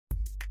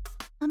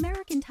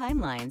American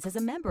Timelines is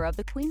a member of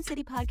the Queen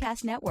City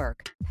Podcast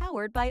Network,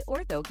 powered by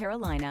Ortho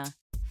Carolina.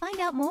 Find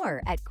out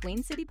more at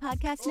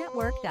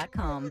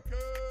queencitypodcastnetwork.com.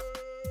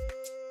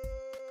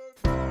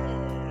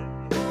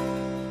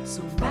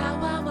 So now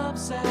I'm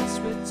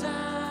obsessed with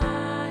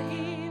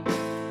time.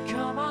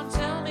 Come on,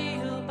 tell me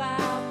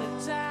about the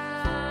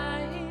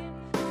time.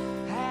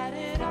 Had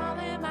it all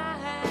in my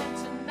head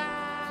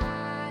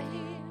tonight.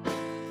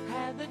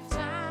 Had the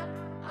time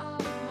of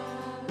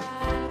my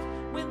life.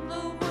 When the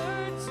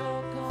words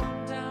all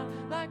come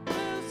down like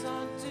blues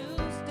on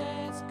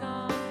Tuesdays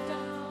come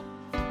down.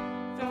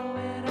 Throw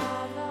it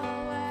all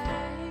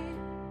away.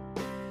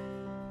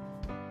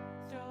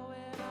 Throw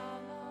it all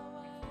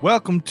away.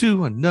 Welcome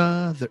to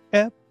another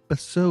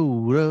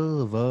episode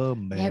of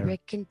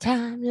American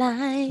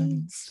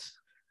Timelines.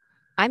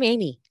 I'm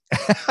Amy.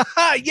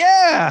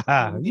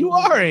 Yeah, you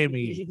are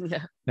Amy.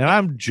 Yeah, And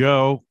I'm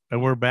Joe,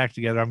 and we're back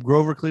together. I'm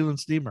Grover Cleveland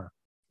Steamer.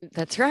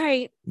 that's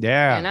right.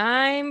 Yeah. And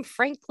I'm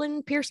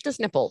Franklin pierced his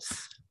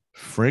nipples.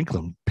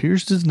 Franklin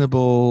pierced his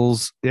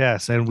nipples.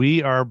 Yes. And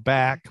we are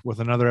back with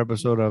another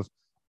episode of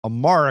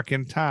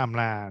American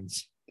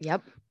Timelines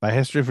Yep. by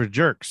History for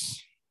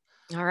Jerks.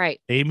 All right.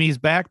 Amy's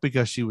back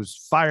because she was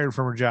fired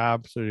from her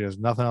job, so she has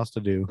nothing else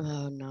to do.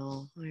 Oh,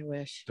 no. I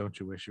wish Don't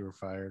you wish you were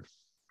fired?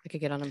 I could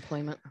get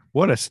unemployment.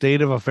 What a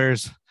state of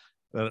affairs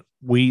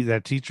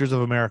that teachers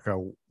of America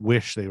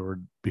wish they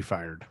would be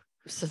fired.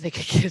 So we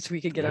could get There's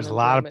a unemployment.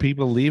 lot of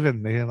people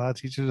leaving. A lot of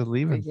teachers are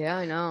leaving. Yeah,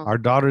 I know. Our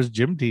daughter's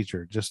gym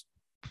teacher just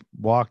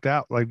walked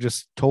out, like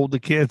just told the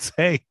kids,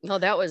 "Hey." No,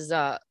 that was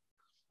at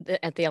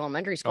the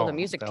elementary school, the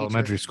music teacher.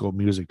 Elementary school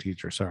music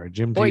teacher. Sorry,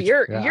 gym Boy,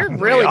 teacher. you're I'm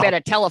really way bad off.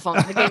 at telephone.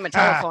 The game of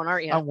telephone,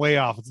 aren't you? I'm way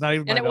off. It's not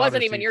even. And my it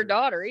wasn't daughter's even your teacher.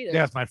 daughter either.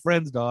 Yeah, it's my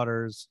friend's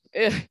daughter's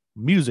Ugh.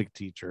 music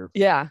teacher.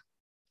 Yeah.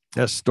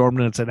 Just stormed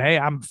in and said, "Hey,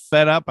 I'm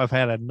fed up. I've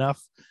had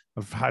enough.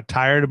 I'm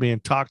tired of being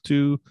talked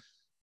to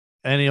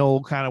any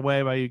old kind of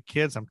way by you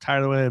kids. I'm tired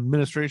of the way the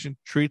administration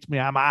treats me.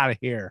 I'm out of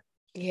here."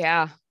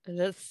 Yeah.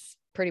 That's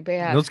pretty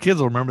bad. Those kids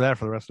will remember that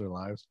for the rest of their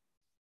lives.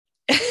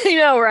 You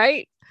know,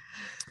 right?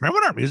 Remember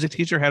when our music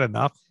teacher had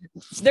enough?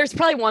 There's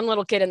probably one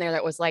little kid in there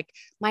that was like,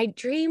 my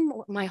dream,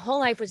 my whole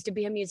life was to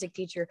be a music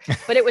teacher,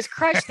 but it was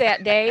crushed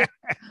that day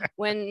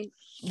when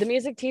the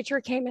music teacher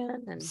came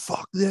in and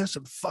Fuck this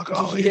and fuck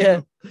all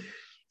Yeah. you.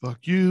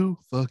 Fuck you.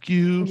 Fuck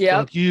you. Yep.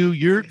 Fuck you.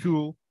 You're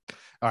cool.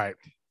 All right.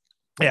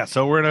 Yeah.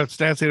 So we're in a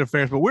state of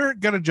affairs, but we're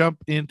going to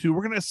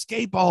we're going to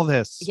escape all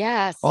this.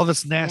 yes, All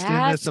this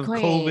nastiness Yes, of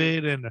Queen.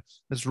 COVID and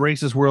this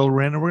racist world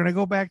we're in. And we're going to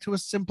go back to a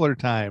simpler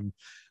time.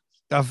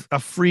 A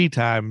free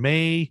time,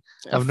 May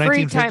of A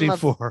free time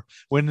 1954,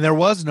 when there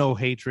was no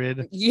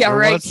hatred. Yeah, there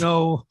right. was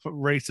no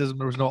racism.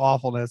 There was no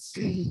awfulness.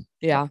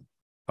 Yeah,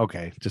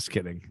 Okay, just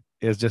kidding.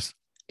 It's just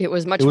it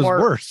was much it was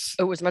more. worse.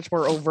 It was much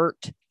more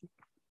overt,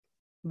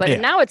 but Yeah.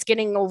 now it's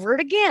getting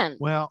overt again.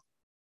 Well,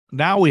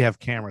 now we have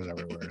cameras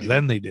everywhere.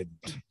 Then they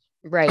didn't.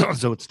 Right?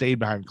 So it stayed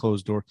behind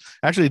closed doors.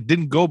 Actually, it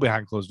didn't go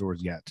behind closed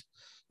doors yet.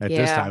 At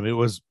this Yeah. time, it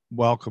was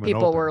welcome.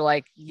 People and open. were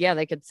like, yeah,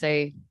 they could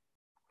say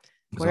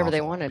It was whatever they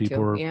awful. wanted people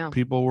to. Were, Yeah.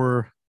 People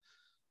were,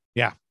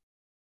 yeah.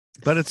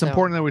 But it's So-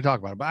 important that we talk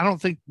about it. But I don't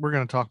think we're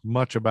going to talk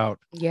much about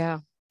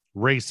Yeah.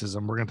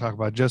 racism. We're going to talk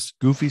about just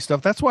goofy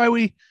stuff. That's why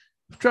we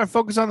try to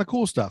focus on the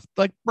cool stuff,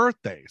 like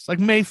birthdays, like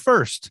May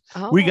 1st.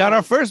 We got Oh.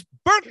 our first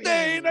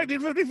birthday in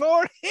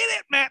 1954. Hit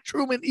it, Matt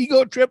Truman,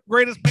 Ego Trip,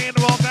 greatest band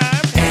of all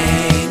time.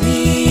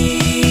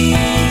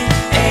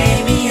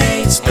 Amy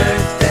hates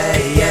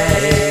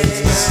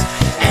birthdays.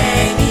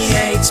 Amy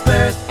hates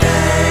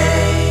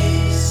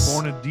birthdays.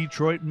 Born in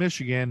Detroit,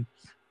 Michigan,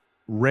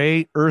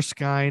 Ray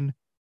Erskine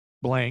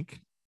blank.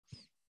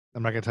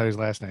 I'm not going to tell you his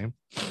last name.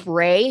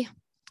 Ray.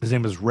 His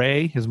name is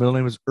Ray. His middle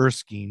name is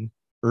Erskine.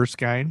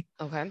 Okay.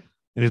 And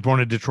he's born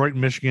in Detroit,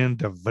 Michigan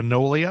to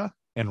Vanolia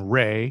and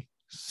Ray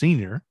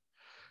Sr.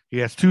 He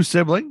has two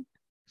siblings.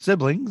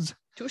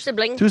 Two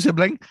siblings.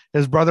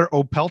 His brother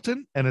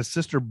Opelton and his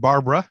sister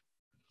Barbara.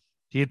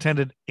 He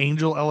attended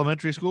Angel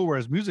Elementary School, where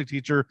his music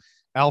teacher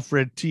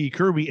Alfred T.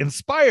 Kirby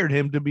inspired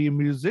him to be a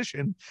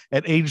musician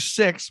at age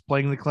 6,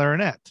 playing the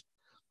clarinet.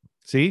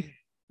 See,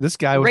 this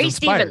guy was Ray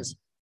inspired. Stevens.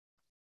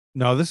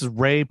 No, this is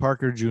Ray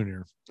Parker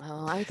Jr.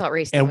 Oh, I thought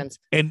Ray Stevens.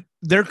 And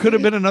there could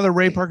have been another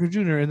Ray Parker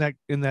Jr.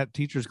 in that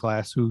teacher's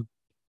class who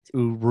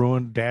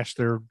dashed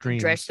their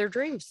dreams. Dress their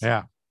dreams.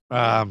 Yeah.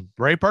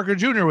 Ray Parker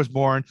Jr. was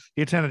born.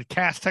 He attended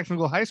Cass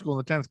Technical High School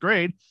in the 10th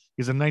grade.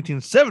 He's a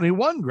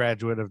 1971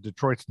 graduate of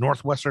Detroit's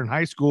Northwestern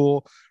High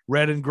School,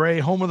 red and gray,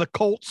 home of the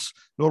Colts.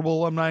 Notable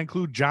alumni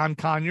include John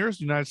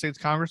Conyers, United States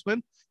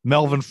Congressman,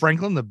 Melvin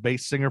Franklin, the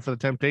bass singer for the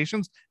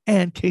Temptations,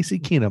 and Casey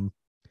Keenum.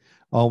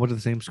 All went to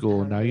the same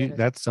school. Now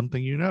that's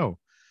something you know.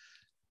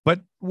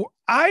 But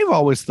I've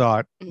always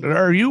thought,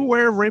 are you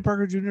aware of Ray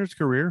Parker Jr.'s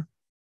career?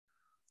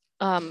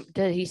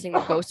 Did he sing the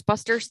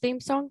Ghostbusters theme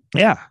song?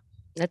 Yeah.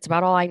 That's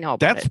about all I know.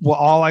 That's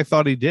all I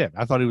thought he did.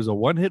 I thought he was a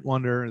one-hit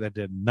wonder that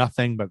did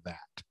nothing but that.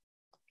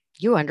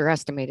 You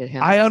underestimated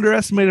him. I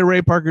underestimated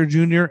Ray Parker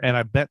Jr., and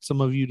I bet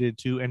some of you did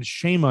too. And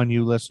shame on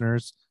you,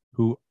 listeners,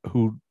 who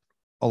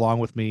along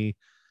with me,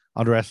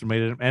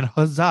 underestimated him. And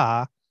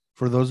huzzah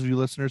for those of you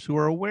listeners who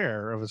are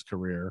aware of his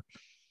career,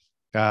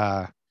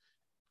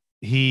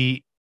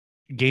 he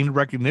gained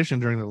recognition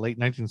during the late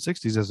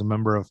 1960s as a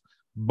member of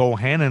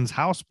Bohannon's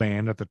house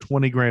band at the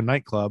 20 Grand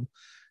nightclub.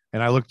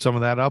 And I looked some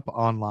of that up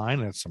online,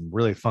 and it's some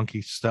really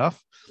funky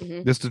stuff.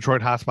 Mhm. This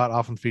Detroit hotspot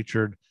often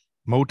featured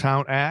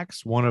Motown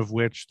acts, one of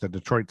which, the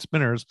Detroit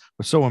Spinners,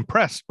 was so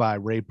impressed by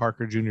Ray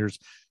Parker Jr.'s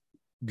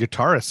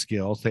guitarist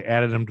skills, they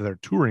added him to their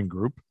touring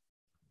group.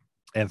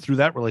 And through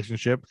that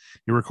relationship,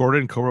 he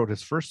recorded and co-wrote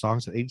his first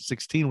songs at age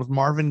 16 with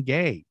Marvin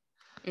Gaye.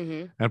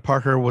 Mhm. And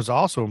Parker was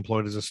also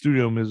employed as a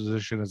studio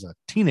musician as a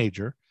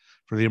teenager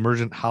for the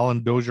emergent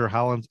Holland Dozier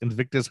Holland's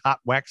Invictus Hot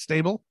Wax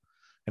stable.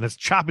 And his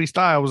choppy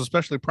style was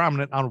especially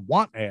prominent on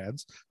Want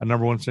ads, a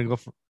 #1 single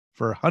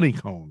for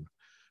Honeycomb.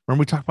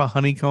 Remember we talked about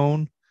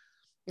Honeycomb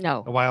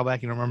No. a while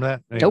back? You don't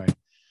remember that? Nope.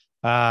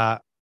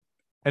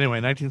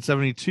 Anyway,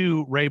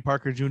 1972, Ray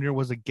Parker Jr.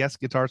 was a guest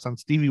guitarist on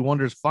Stevie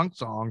Wonder's funk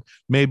song,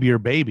 Maybe Your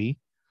Baby,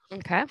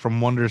 Okay.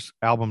 from Wonder's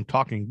album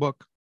Talking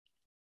Book.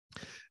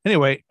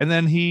 Anyway, and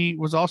then he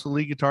was also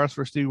lead guitarist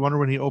for Stevie Wonder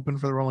when he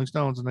opened for the Rolling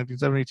Stones in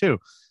 1972.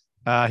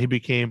 He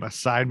became a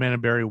sideman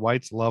in Barry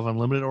White's Love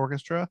Unlimited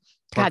Orchestra.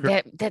 God,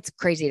 that's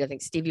crazy to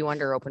think Stevie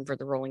Wonder opened for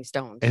the Rolling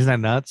Stones. Isn't that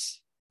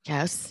nuts?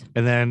 Yes.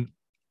 And then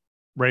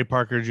Ray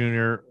Parker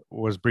Jr.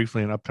 was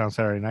briefly in Uptown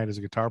Saturday Night as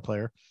a guitar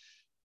player,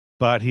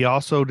 but he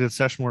also did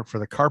session work for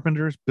the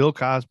Carpenters, Bill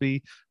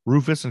Cosby,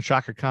 Rufus and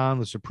Chaka Khan,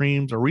 the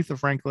Supremes, Aretha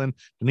Franklin,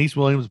 Denise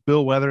Williams,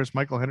 Bill Weathers,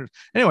 Michael Hendricks.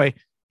 Anyway,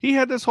 he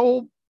had this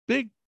whole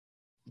big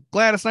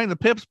Gladys Knight and the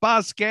Pips,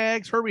 Boz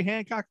Scaggs, Herbie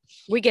Hancock.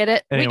 We get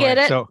it. Anyway, we get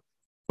it. So,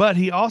 but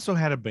he also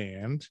had a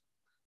band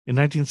in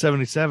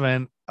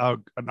 1977,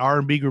 an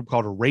R&B group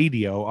called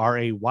Radio,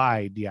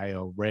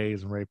 Raydio,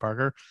 Rays and Ray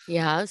Parker.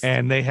 Yes.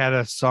 And they had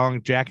a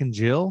song, Jack and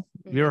Jill.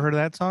 Have you ever heard of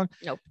that song?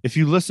 Nope. If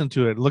you listen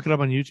to it, look it up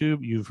on YouTube,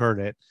 you've heard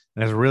it.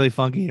 And it's really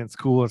funky. And it's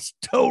cool. It's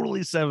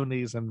totally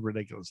 70s and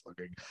ridiculous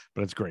looking,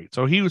 but it's great.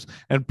 So he was,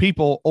 and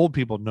old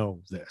people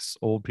know this.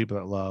 Old people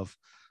that love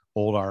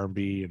old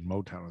R&B and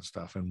Motown and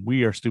stuff. And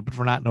we are stupid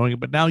for not knowing it.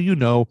 But now you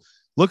know.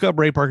 Look up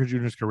Ray Parker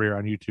Jr.'s career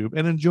on YouTube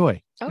and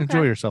enjoy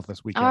yourself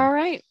this weekend. All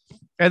right.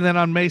 And then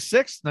on May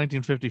 6th,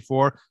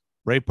 1954,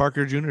 Ray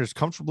Parker Jr. is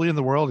comfortably in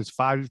the world. He's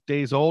 5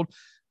 days old.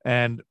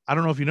 And I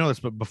don't know if you know this,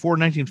 but before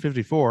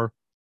 1954,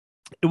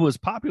 it was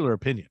popular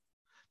opinion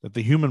that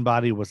the human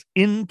body was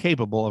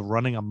incapable of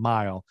running a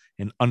mile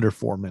in under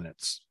 4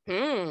 minutes.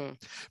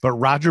 But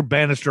Roger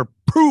Bannister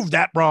proved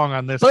that wrong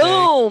on this day.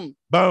 Boom.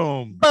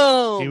 Boom.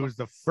 Boom. He was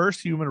the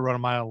first human to run a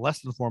mile in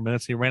less than 4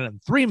 minutes. He ran it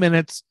in 3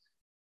 minutes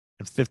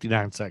and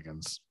 59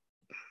 seconds.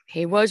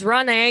 He was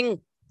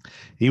running.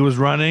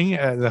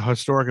 The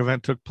historic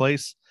event took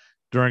place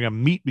during a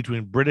meet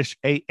between British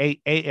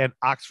AAA and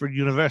Oxford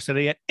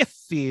University at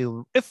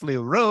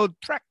Iffley Road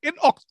Track in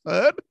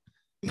Oxford.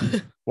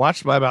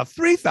 Watched by about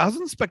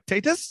 3,000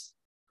 spectators.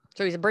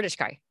 So he's a British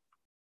guy.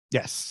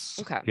 Yes.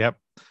 Okay. Yep.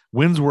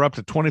 Winds were up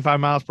to 25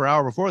 miles per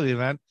hour before the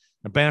event.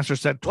 And Bannister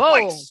said Whoa.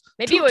 twice.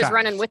 Maybe he was times.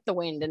 running with the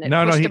wind and it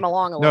No, pushed he- him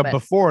along a little bit.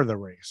 Before the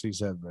race, he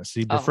said this.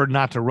 He preferred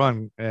not to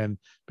run, and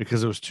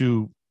because it was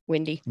too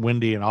Windy.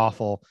 and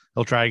awful,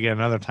 he'll try again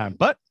another time.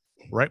 But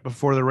right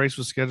before the race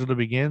was scheduled to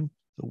begin,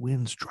 the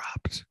winds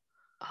dropped.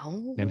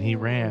 Oh. And he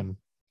ran.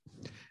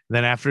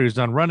 Then after he was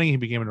done running, he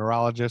became a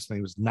neurologist, and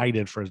he was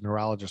knighted for his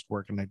neurologist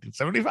work in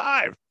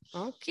 1975.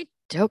 Okie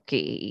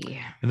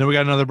dokie. And then we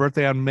got another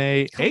birthday on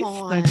May 8th,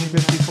 on.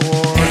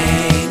 1954.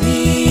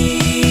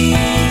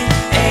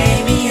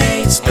 Amy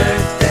hates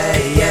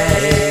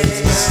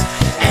birthdays.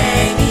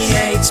 Amy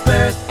hates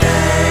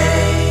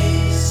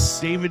birthdays.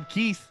 David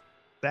Keith,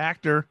 the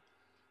actor,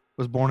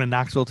 was born in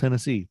Knoxville,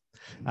 Tennessee.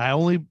 I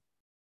only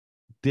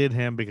did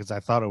him because I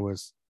thought it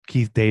was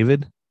Keith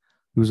David,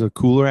 who was a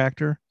cooler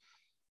actor.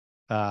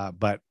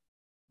 But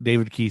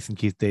David Keith and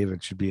Keith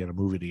David should be in a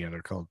movie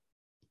together called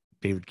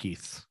David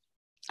Keith's.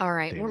 All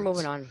right. David's. We're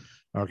moving on.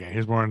 Okay. He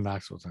was born in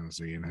Knoxville,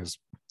 Tennessee, and his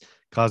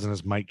cousin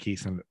is Mike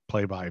Keith, and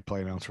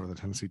play-by-play announcer for the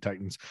Tennessee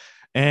Titans.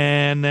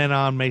 And then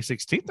on May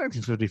 16th,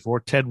 1954,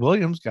 Ted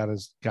Williams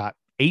got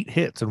 8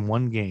 hits in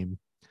one game.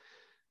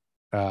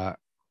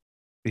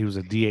 He was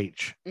a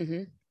DH.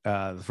 Mm-hmm.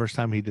 The first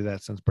time he did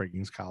that since breaking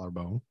his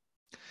collarbone.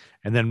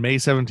 And then May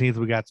 17th,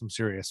 we got some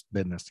serious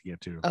business to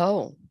get to.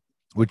 Oh.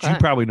 Which you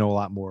probably know a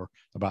lot more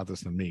about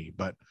this than me.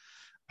 But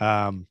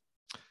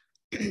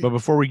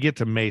before we get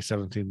to May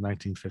 17th,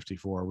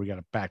 1954, we got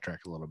to backtrack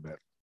a little bit.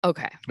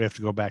 Okay. We have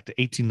to go back to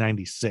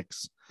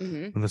 1896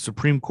 Mm-hmm. when the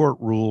Supreme Court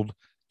ruled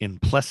in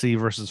Plessy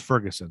versus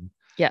Ferguson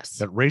Yes.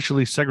 that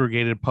racially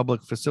segregated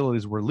public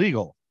facilities were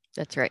legal,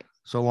 That's right.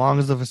 so long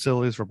as the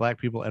facilities for Black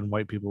people and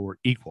white people were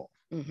equal.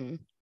 Mm-hmm.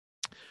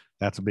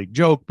 That's a big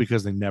joke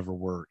because they never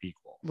were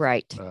equal.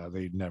 Right.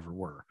 They never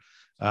were.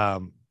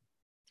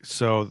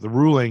 So the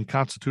ruling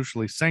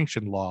constitutionally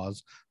sanctioned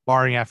laws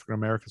barring African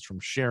Americans from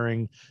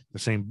sharing the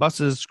same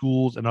buses,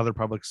 schools, and other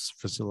public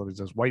facilities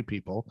as white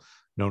people,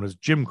 known as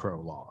Jim Crow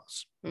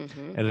laws.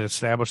 Mm-hmm. And it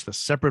established a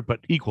separate but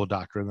equal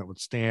doctrine that would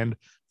stand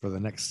for the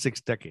next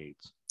 6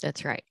 decades.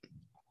 That's right.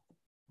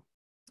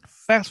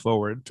 Fast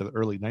forward to the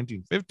early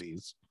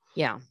 1950s.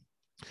 Yeah.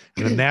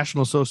 And the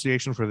National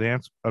Association for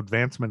the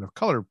Advancement of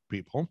Colored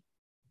People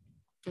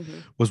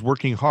was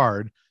working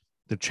hard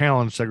to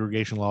challenge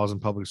segregation laws in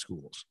public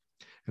schools.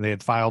 And they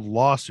had filed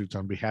lawsuits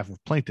on behalf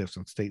of plaintiffs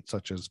in states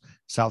such as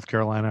South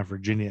Carolina,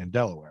 Virginia, and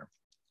Delaware.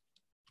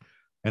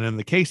 And in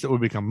the case that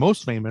would become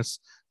most famous,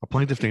 a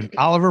plaintiff named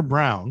Oliver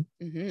Brown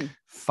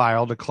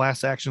filed a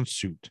class action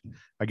suit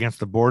against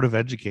the Board of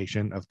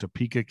Education of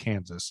Topeka,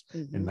 Kansas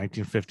in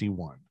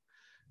 1951,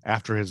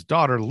 after his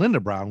daughter, Linda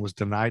Brown, was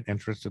denied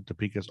entrance to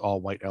Topeka's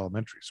all-white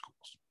elementary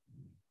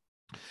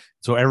schools.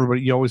 So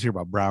everybody, you always hear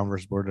about Brown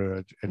versus Board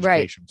of Education.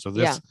 Right. So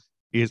this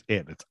is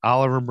it. It's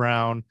Oliver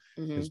Brown,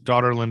 his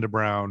daughter, Linda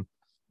Brown,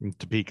 in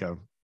Topeka.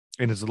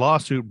 In his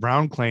lawsuit,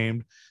 Brown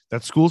claimed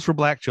that schools for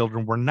black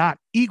children were not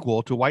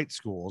equal to white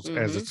schools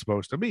as it's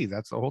supposed to be.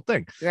 That's the whole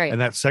thing. Right.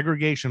 And that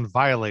segregation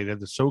violated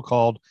the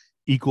so-called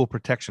Equal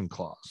Protection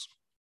Clause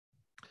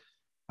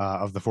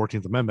of the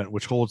 14th Amendment,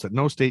 which holds that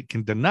no state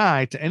can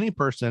deny to any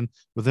person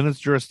within its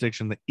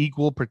jurisdiction the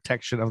equal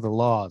protection of the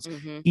laws.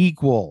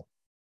 Equal.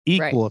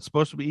 Right. It's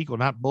supposed to be equal,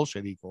 not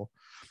bullshit equal.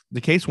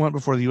 The case went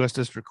before the U.S.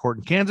 District Court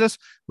in Kansas,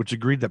 which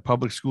agreed that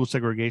public school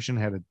segregation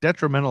had a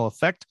detrimental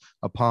effect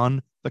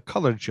upon the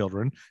colored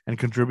children and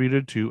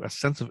contributed to a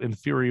sense of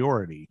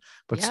inferiority,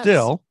 but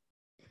still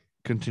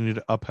continued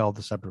to upheld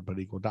the separate but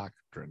equal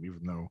doctrine,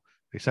 even though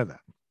they said that.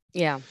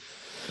 Yeah.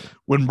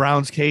 When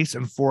Brown's case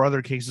and 4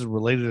 other cases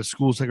related to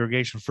school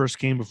segregation first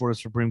came before the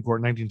Supreme Court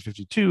in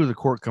 1952, the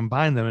court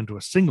combined them into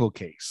a single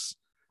case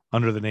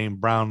under the name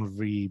Brown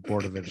v.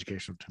 Board of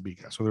Education of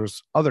Topeka. So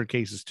there's other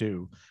cases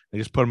too. They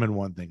just put them in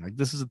one thing. Like,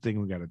 this is a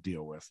thing we got to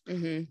deal with.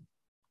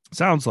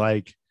 Sounds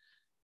like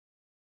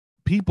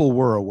people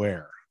were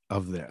aware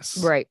of this.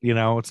 Right. You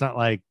know, it's not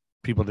like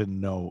people didn't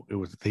know it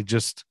was,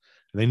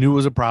 they knew it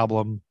was a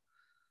problem.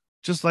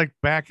 Just like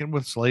back in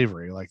with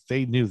slavery, like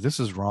they knew this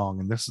is wrong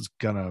and this is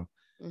gonna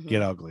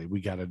get ugly. We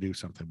got to do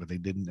something, but they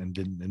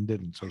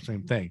didn't. So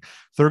same thing.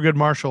 Thurgood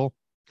Marshall,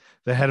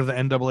 the head of the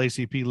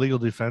NAACP Legal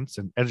Defense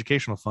and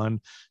Educational Fund,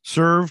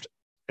 served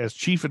as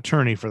chief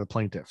attorney for the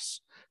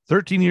plaintiffs.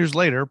 13 years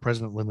later,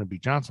 President Lyndon B.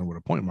 Johnson would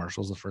appoint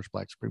Marshall as the first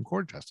black Supreme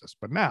Court justice,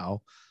 but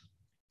now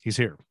he's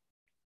here.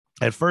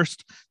 At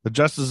first, the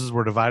justices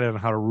were divided on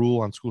how to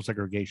rule on school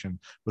segregation,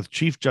 with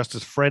Chief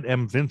Justice Fred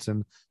M.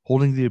 Vinson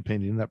holding the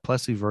opinion that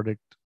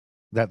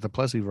the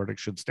Plessy verdict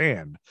should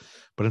stand.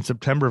 But in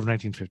September of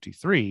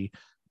 1953,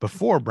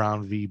 before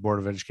Brown v. Board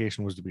of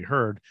Education was to be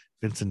heard,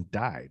 Vinson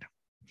died.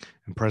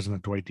 And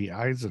President Dwight D.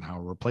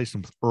 Eisenhower replaced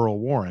him with Earl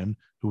Warren,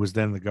 who was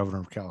then the governor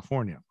of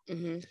California.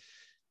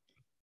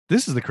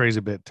 This is the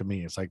crazy bit to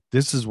me. It's like,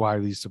 this is why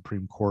these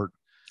Supreme Court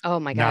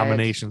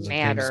nominations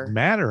and things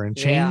matter and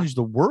change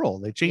the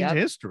world. They change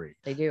history.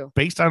 They do.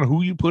 Based on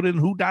who you put in,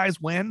 who dies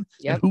when,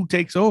 and who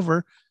takes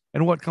over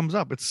and what comes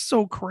up. It's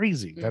so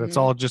crazy that it's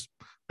all just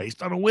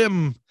based on a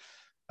whim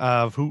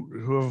of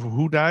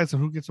who dies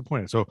and who gets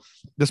appointed. So,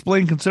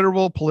 displaying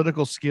considerable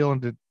political skill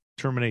and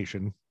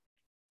determination,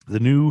 the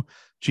new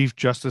Chief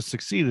Justice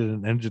succeeded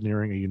in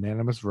engineering a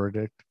unanimous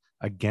verdict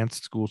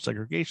against school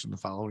segregation the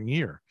following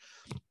year.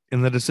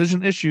 In the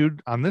decision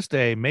issued on this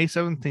day, May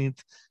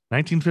 17th,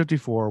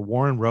 1954,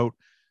 Warren wrote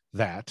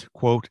that,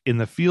 quote, "In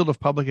the field of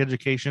public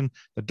education,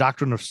 the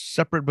doctrine of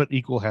separate but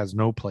equal has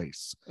no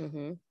place,"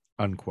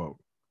 unquote,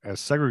 as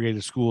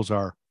segregated schools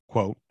are,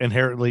 quote,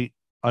 "inherently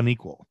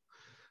unequal,"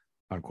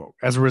 unquote.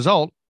 As a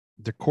result,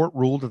 the court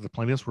ruled that the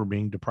plaintiffs were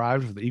being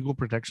deprived of the equal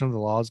protection of the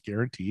laws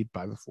guaranteed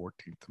by the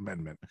 14th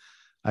Amendment.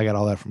 I got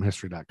all that from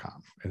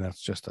history.com, and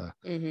that's just a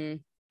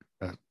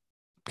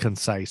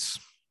concise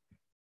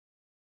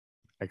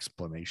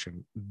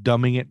explanation,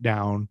 dumbing it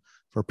down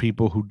for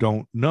people who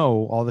don't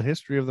know all the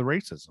history of the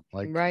racism.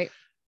 Like,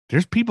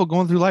 there's people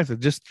going through life that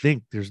just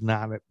think there's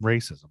not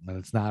racism, and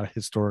it's not a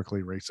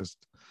historically racist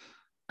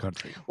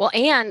country. Well,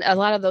 and a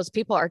lot of those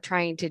people are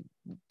trying to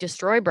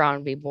destroy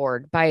Brown v.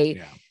 Board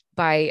by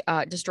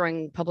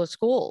destroying public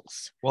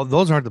schools. Well,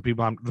 those aren't the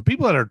people. The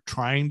people that are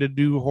trying to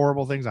do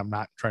horrible things, I'm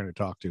not trying to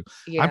talk to.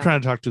 I'm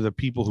trying to talk to the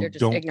people who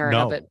don't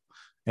know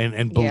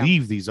and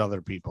believe these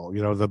other people.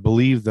 You know,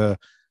 believe the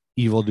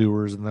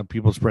evildoers and the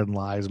people spreading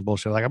lies and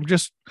bullshit. Like, I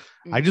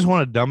just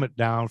want to dumb it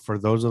down for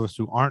those of us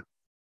who aren't.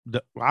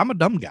 I'm a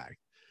dumb guy.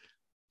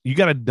 You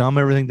got to dumb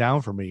everything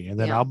down for me, and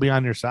then I'll be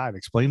on your side.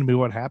 Explain to me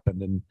what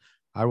happened, and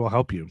I will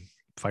help you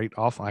fight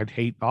awful. I'd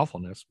hate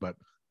awfulness, but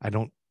I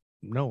don't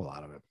know a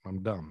lot of it.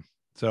 I'm dumb.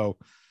 So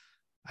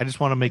I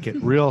just want to make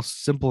it real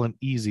simple and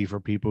easy for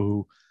people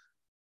who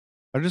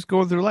are just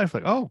going through life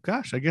like, oh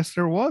gosh, I guess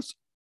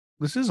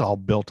this is all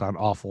built on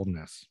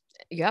awfulness.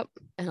 Yep.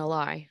 And a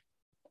lie.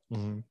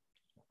 And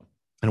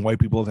white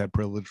people have had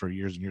privilege for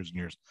years and years and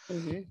years.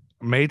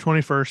 May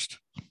 21st,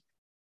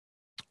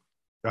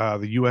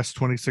 the U.S.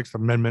 26th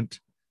Amendment.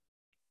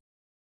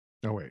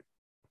 Oh, wait.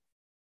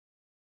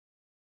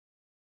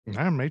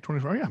 I'm May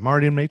 24th. Yeah, I'm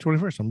already in May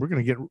 21st. And we're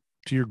going to get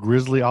to your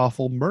grisly,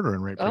 awful murder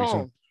and rape pretty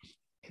soon.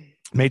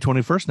 May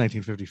 21st,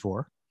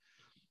 1954.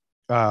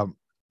 The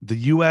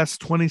U.S.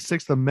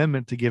 26th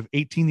Amendment to give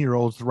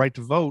 18-year-olds the right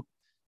to vote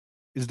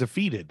is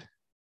defeated.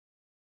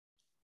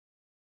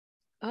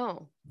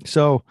 Oh.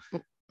 So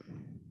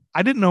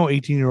I didn't know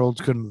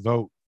 18-year-olds couldn't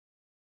vote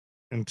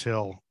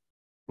until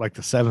like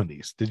the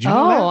 70s. Did you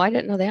know Oh, that? I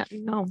didn't know that.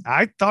 No.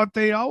 I thought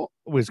they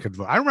always could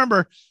vote. I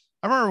remember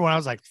when I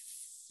was like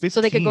 15.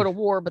 So they could go to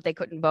war, but they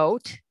couldn't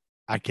vote.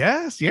 I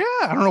guess. Yeah.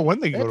 I don't know when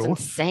they could go That's to war.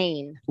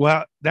 insane.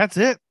 Well, that's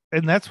it.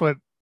 And that's what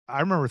I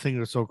remember thinking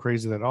was so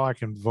crazy that, I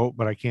can vote,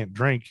 but I can't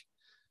drink.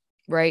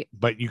 Right.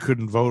 But you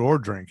couldn't vote or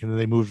drink. And then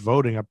they moved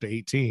voting up to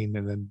 18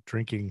 and then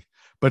drinking.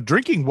 But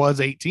drinking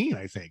was 18,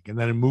 I think. And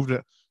then it moved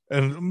it.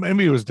 And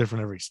maybe it was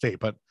different every state.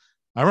 But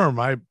I remember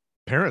my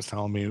parents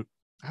telling me,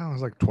 I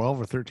was like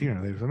 12 or 13.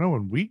 And they said, no,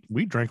 when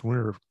we drank when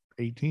we were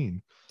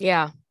 18.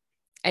 Yeah.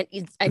 And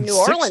in And New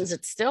Orleans,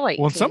 it's still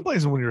 18. Well, in some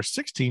places when you're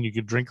 16, you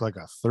could drink like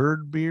a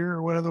third beer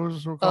or whatever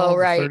those were called. Oh,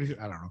 right. 30,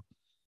 I don't know.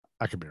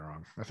 I could be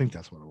wrong. I think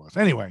that's what it was.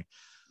 Anyway,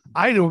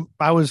 I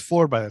was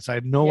floored by this. I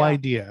had no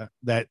idea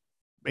that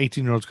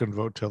 18-year-olds couldn't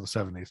vote till the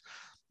 70s.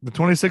 The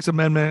 26th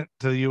Amendment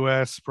to the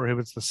U.S.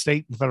 prohibits the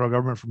state and federal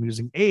government from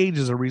using age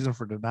as a reason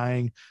for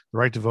denying the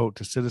right to vote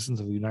to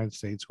citizens of the United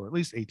States who are at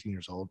least 18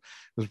 years old.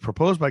 It was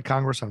proposed by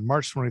Congress on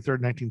March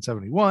 23rd,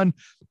 1971,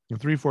 and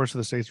 3/4 of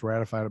the states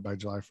ratified it by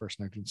July 1st,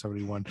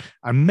 1971.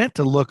 I meant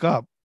to look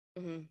up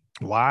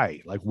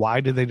why. Like,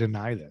 why did they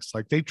deny this?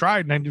 Like, they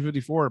tried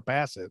 1954 to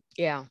pass it.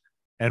 Yeah.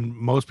 And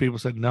most people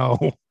said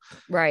no.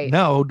 Right.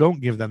 No,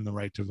 don't give them the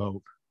right to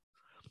vote.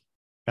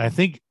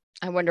 And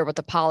I wonder what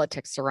the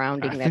politics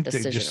surrounding that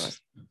decision was.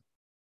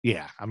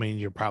 Yeah, I mean,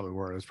 you're probably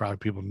worried. It's probably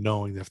people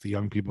knowing that if the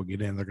young people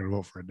get in, they're going to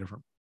vote for a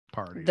different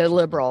party. The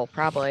liberal,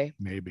 probably.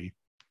 Maybe.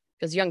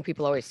 Because young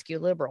people always skew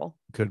liberal.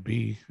 Could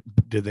be.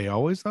 Did they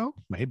always, though?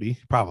 Maybe.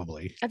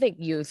 Probably. I think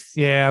youth.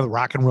 Yeah, the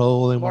rock and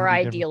roll. They more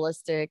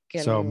idealistic.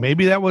 And so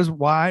maybe that was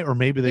why, or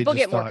maybe they people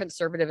just get more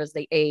conservative as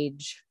they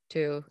age,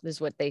 too, is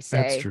what they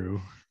say. That's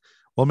true.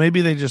 Well,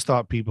 maybe they just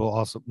thought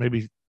people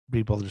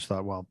just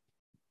thought, well,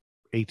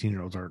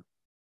 18-year-olds aren't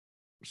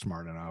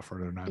smart enough or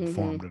they're not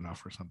informed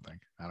enough or something.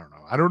 I don't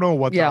know. I don't know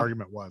what the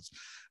argument was.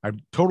 I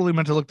totally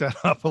meant to look that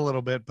up a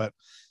little bit, but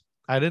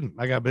I didn't.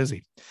 I got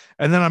busy.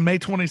 And then on May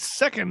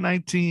 22nd,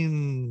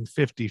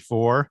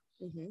 1954,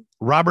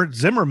 Robert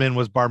Zimmerman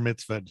was bar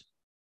mitzvahed.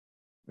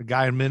 A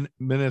guy in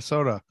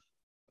Minnesota.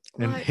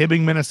 In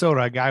Hibbing,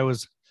 Minnesota, a guy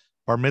was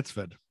bar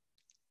mitzvahed.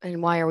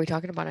 And why are we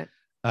talking about it?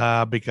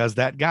 Because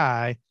that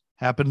guy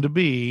happened to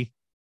be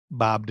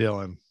Bob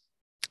Dylan.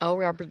 Oh,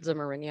 Robert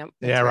Zimmerman. Yep.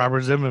 Yeah, right.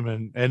 Robert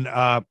Zimmerman. And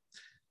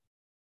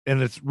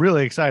it's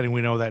really exciting.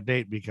 We know that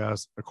date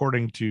because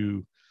according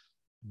to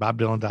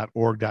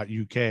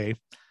bobdylan.org.uk,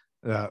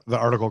 the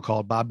article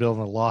called Bob Dylan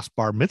and the Lost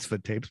Bar Mitzvah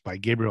Tapes by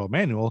Gabriel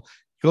Emanuel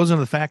goes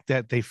into the fact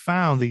that they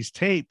found these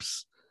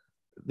tapes.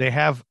 They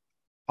have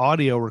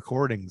audio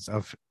recordings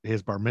of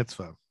his bar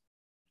mitzvah.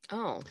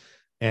 Oh.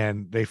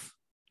 And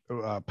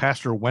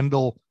Pastor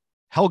Wendell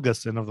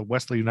Helgeson of the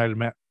Wesley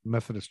United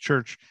Methodist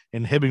Church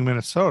in Hibbing,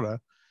 Minnesota,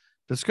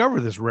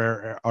 discovered this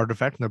rare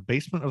artifact in the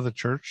basement of the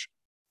church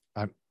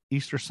on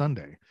Easter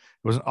Sunday. It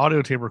was an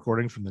audio tape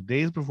recording from the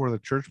days before the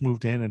church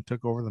moved in and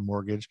took over the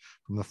mortgage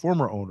from the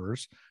former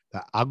owners,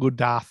 the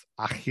Agudath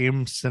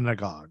Achim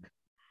Synagogue,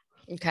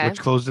 which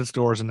closed its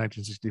doors in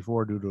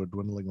 1964 due to a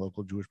dwindling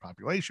local Jewish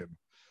population.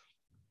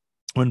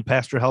 When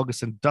Pastor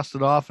Helgeson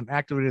dusted off and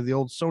activated the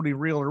old Sony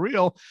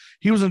reel-to-reel,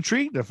 he was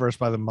intrigued at first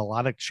by the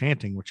melodic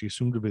chanting, which he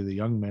assumed to be the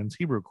young men's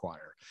Hebrew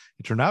choir.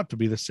 It turned out to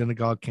be the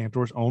synagogue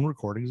cantor's own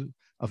recordings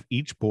of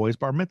each boy's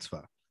bar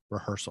mitzvah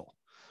rehearsal.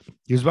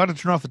 He was about to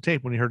turn off the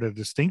tape when he heard a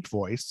distinct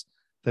voice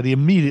that he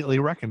immediately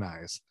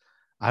recognized.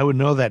 I would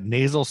know that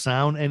nasal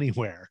sound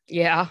anywhere.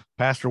 Yeah.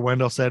 Pastor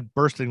Wendell said,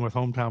 bursting with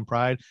hometown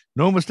pride.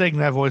 No mistaking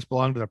that voice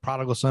belonged to the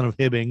prodigal son of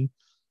Hibbing,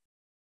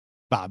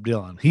 Bob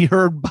Dylan. He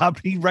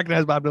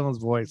recognized Bob Dylan's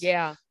voice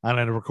on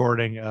a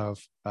recording of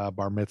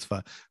Bar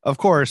Mitzvah. Of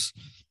course,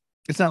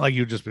 it's not like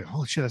you just be,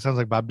 holy shit, that sounds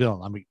like Bob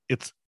Dylan. I mean,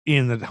 it's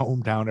in the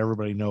hometown.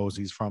 Everybody knows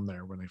he's from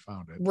there when they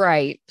found it.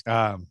 Right.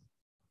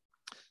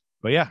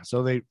 But yeah,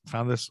 so they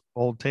found this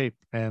old tape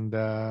and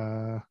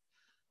I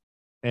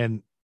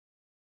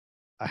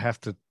have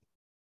to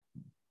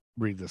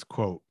read this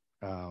quote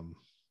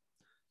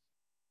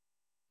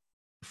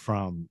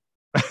from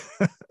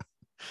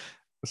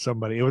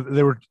somebody.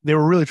 They were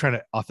really trying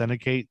to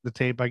authenticate the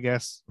tape, I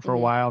guess, for a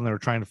while, and they were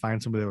trying to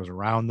find somebody that was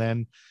around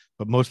then.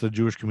 But most of the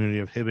Jewish community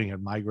of Hibbing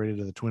had migrated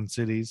to the Twin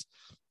Cities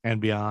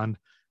and beyond.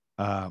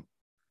 But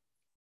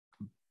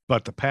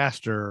the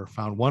pastor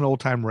found one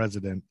old-time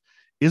resident,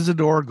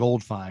 Isidore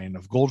Goldfine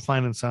of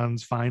Goldfine and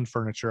Sons Fine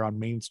Furniture on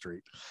Main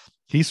Street.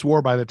 He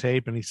swore by the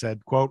tape and he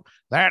said, quote,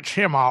 "That's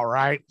him, all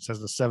right," says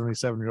the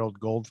 77-year-old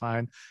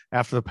Goldfine.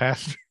 After the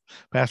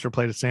pastor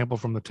played a sample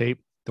from the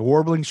tape, the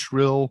warbling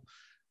shrill,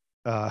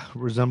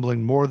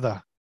 resembling more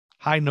the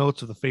high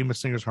notes of the famous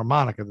singer's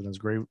harmonica than his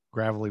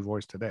gravelly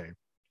voice today.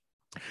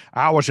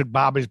 "I was at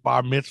Bobby's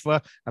bar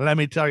mitzvah, and let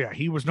me tell you,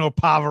 he was no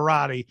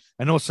Pavarotti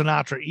and no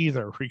Sinatra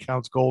either,"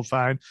 recounts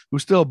Goldfine, who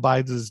still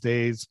bides his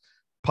days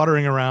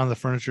puttering around the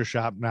furniture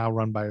shop now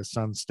run by his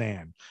son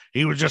Stan.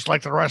 "He was just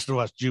like the rest of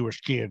us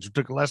Jewish kids who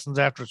took lessons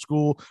after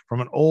school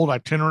from an old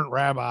itinerant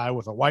rabbi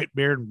with a white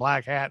beard and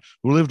black hat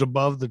who lived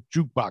above the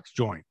jukebox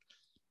joint."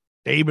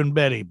 Abe and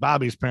Betty,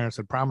 Bobby's parents,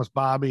 had promised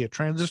Bobby a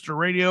transistor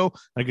radio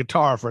and a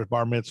guitar for his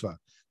bar mitzvah.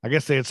 I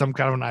guess they had some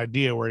kind of an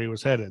idea where he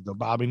was headed, though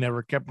Bobby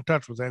never kept in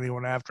touch with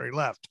anyone after he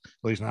left, at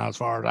least not as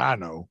far as I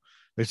know.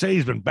 They say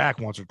he's been back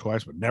once or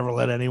twice, but never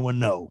let anyone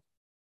know.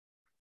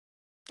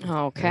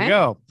 Okay. There you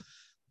go.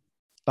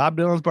 Bob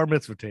Dylan's bar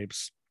mitzvah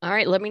tapes. All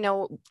right. Let me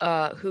know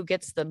who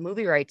gets the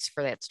movie rights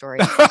for that story.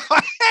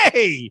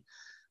 Hey,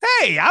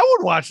 I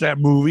would watch that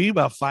movie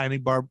about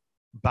finding Bob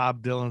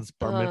Dylan's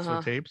bar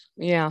mitzvah tapes.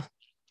 Yeah.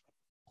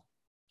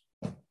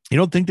 You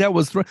don't think that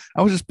was?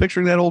 I was just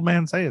picturing that old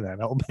man saying that.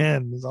 Old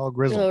man is all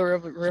grizzled. Oh,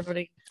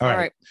 riveting. All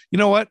right. You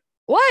know what?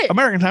 What?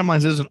 American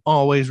Timelines isn't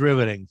always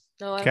riveting.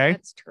 No, okay,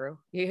 that's true.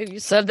 You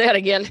said that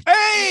again.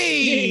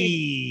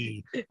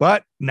 Hey,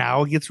 but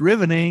now it gets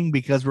riveting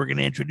because we're going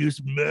to introduce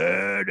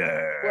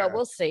murder. Well,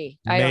 we'll see.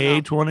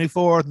 May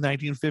 24th,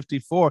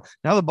 1954.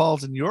 Now the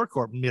ball's in your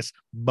court, Miss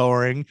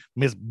Boring,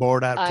 Miss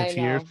Bored Out to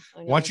Tears.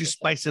 Why don't you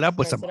spice it up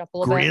with some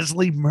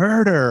grisly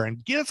murder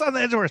and get us on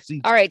the edge of our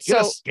seats? All right,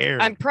 get so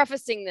scared. I'm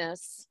prefacing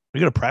this.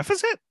 You're going to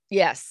preface it?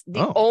 Yes.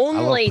 The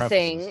only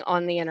thing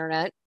on the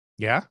internet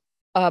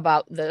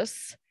about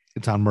this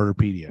it's on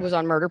Murderpedia. Was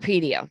on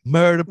Murderpedia.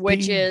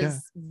 Which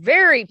is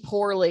very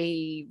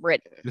poorly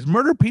written. Is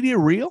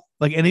Murderpedia real?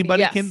 Like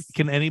anybody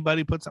can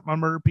anybody put something on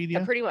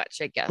Murderpedia? Pretty much,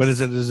 I guess. But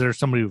is there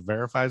somebody who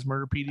verifies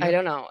Murderpedia? I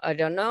don't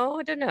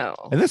know.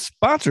 And this is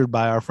sponsored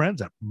by our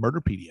friends at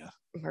Murderpedia.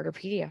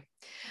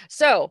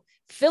 So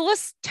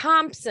Phyllis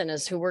Thompson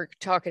is who we're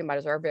talking about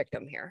as our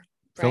victim here.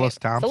 Right?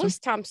 Phyllis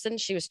Thompson.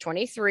 She was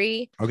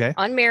 23. Okay.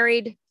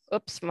 Unmarried.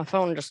 Oops, my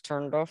phone just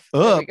turned off.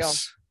 There we go.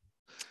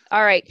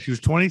 All right. She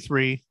was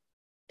 23.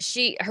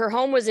 Her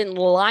home was in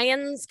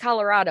Lyons,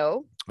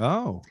 Colorado.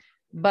 Oh.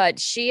 But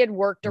she had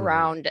worked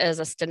around as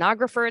a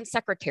stenographer and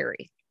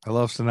secretary. I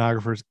love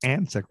stenographers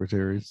and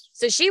secretaries.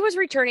 So she was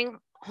returning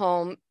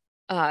home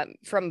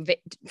from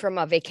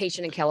a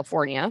vacation in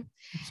California.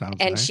 Sounds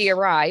and nice. She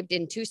arrived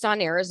in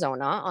Tucson,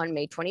 Arizona on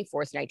May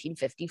 24th,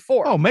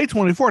 1954. Oh, May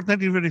 24th,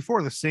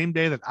 1954, the same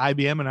day that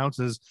IBM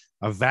announces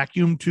a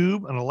vacuum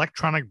tube, an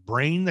electronic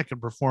brain that can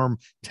perform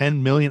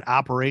 10 million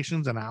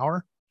operations an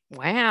hour.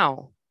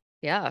 Wow.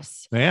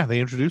 Yes. Yeah, they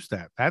introduced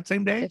that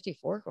same day.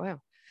 54.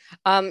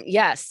 Wow.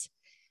 Yes.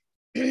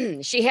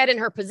 She had in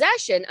her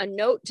possession a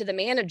note to the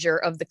manager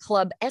of the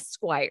club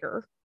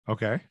Esquire.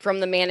 Okay. From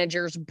the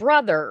manager's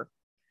brother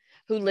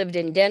who lived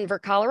in Denver,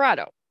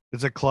 Colorado.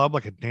 It's a club,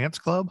 like a dance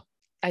club?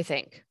 I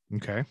think.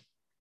 Okay.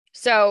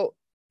 So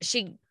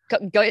she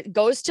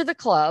goes to the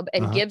club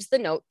and gives the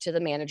note to the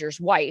manager's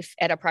wife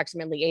at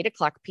approximately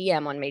 8:00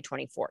 p.m. on May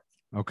 24th.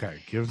 Okay.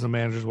 Gives the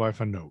manager's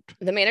wife a note.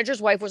 The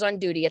manager's wife was on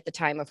duty at the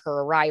time of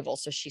her arrival,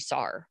 so she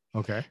saw her.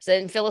 Okay. So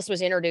then Phyllis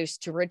was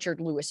introduced to Richard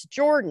Lewis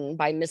Jordan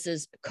by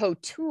Mrs.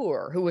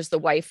 Couture, who was the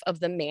wife of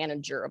the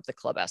manager of the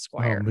club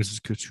Esquire. Oh,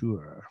 Mrs.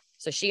 Couture.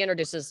 So she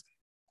introduces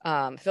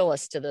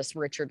Phyllis to this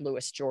Richard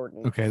Lewis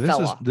Jordan. Okay,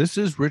 this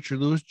is Richard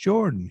Lewis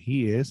Jordan.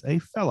 He is a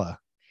fella.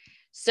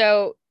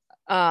 So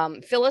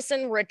Phyllis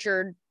and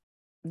Richard,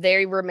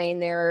 they remain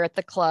there at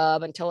the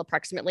club until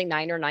approximately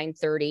 9 or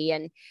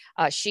 9:30,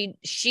 and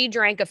she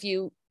drank a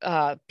few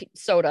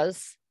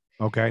sodas.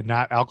 Okay,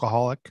 not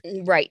alcoholic.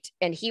 Right,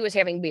 and he was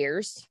having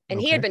beers,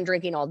 and he had been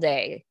drinking all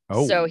day,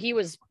 so he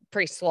was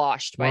pretty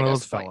sloshed by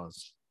this point.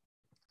 Fellas.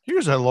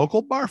 Here's a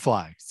local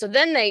barfly. So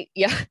then they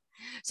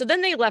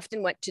left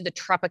and went to the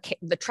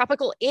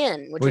Tropical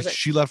Inn, which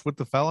she left with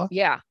the fella?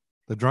 Yeah.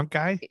 The drunk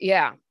guy?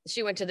 Yeah.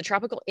 She went to the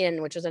Tropical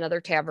Inn, which is another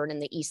tavern in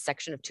the east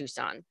section of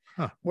Tucson,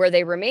 where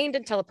they remained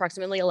until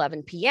approximately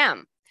 11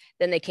 p.m.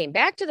 Then they came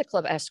back to the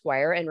club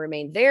Esquire and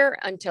remained there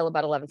until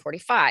about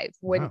 11:45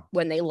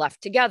 when they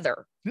left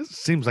together. This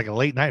seems like a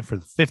late night for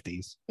the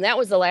 50s. That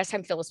was the last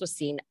time Phyllis was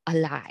seen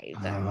alive.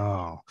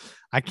 Oh,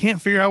 I can't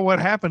figure out what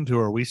happened to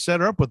her. We set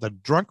her up with a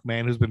drunk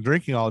man who's been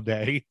drinking all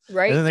day.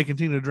 Right. And then they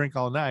continue to drink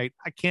all night.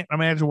 I can't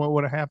imagine what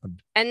would have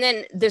happened. And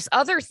then this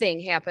other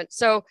thing happened.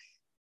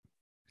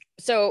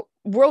 So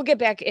we'll get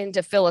back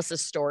into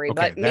Phyllis's story.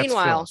 But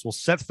meanwhile, we'll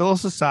set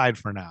Phyllis aside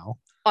for now.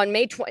 On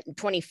May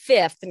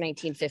 25th,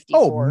 1954.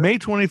 Oh, May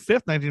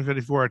 25th,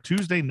 1954, a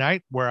Tuesday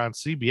night where on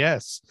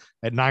CBS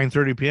at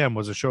 9:30 p.m.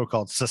 was a show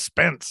called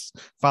Suspense,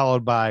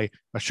 followed by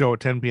a show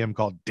at 10 p.m.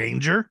 called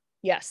Danger.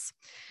 Yes.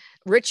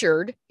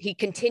 Richard, he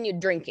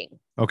continued drinking.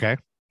 Okay.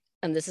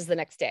 And this is the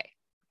next day.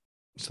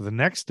 So the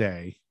next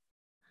day.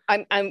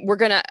 We're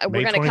gonna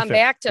come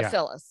back to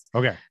Phyllis.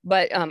 Okay.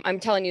 But I'm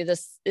telling you,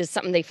 this is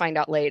something they find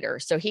out later.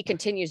 So he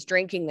continues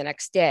drinking the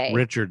next day.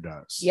 Richard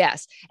does.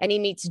 Yes. And he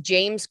meets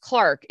James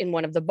Clark in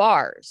one of the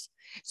bars.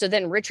 So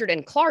then Richard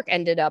and Clark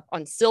ended up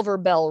on Silver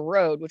Bell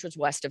Road, which was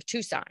west of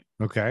Tucson.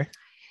 Okay.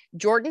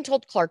 Jordan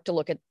told Clark to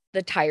look at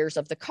the tires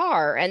of the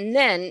car. And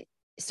then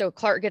so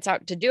Clark gets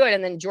out to do it.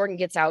 And then Jordan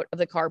gets out of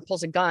the car,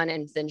 pulls a gun,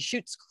 and then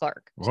shoots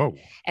Clark. Whoa.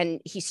 And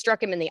he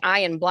struck him in the eye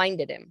and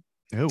blinded him.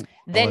 Oh.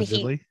 Then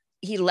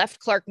he left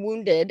Clark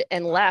wounded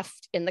and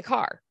left in the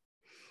car.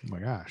 Oh my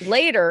gosh.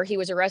 Later, he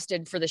was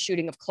arrested for the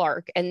shooting of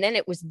Clark. And then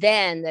it was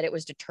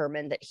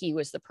determined that he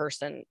was the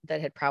person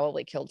that had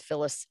probably killed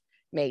Phyllis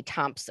May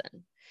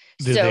Thompson.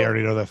 Did they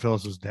already know that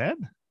Phyllis was dead?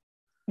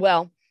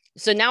 Well,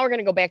 so now we're going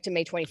to go back to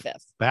May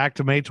 25th. Back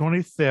to May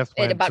 25th.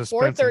 At about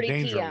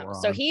 4:30 p.m.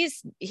 So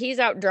he's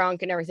out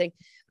drunk and everything.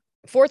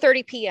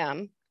 4:30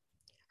 p.m.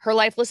 Her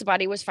lifeless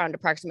body was found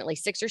approximately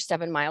 6 or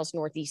 7 miles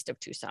northeast of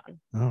Tucson.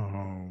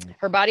 Oh.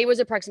 Her body was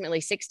approximately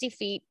 60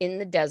 feet in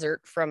the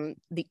desert from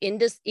the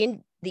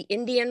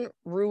Indian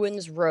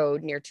Ruins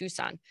Road near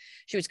Tucson.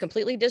 She was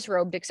completely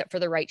disrobed except for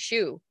the right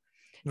shoe.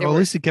 At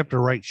least he kept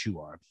her right shoe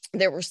on.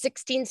 There were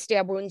 16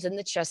 stab wounds in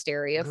the chest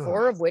area,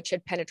 4 of which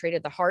had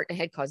penetrated the heart and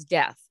had caused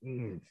death.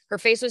 Her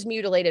face was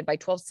mutilated by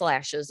 12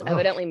 slashes,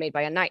 evidently made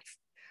by a knife.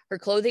 Her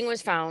clothing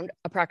was found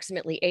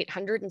approximately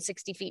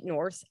 860 feet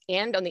north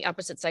and on the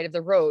opposite side of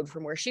the road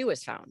from where she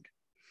was found.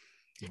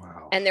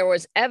 Wow. And there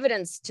was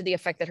evidence to the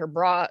effect that her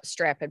bra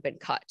strap had been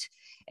cut.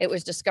 It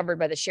was discovered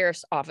by the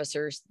sheriff's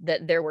officers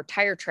that there were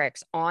tire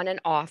tracks on and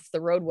off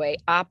the roadway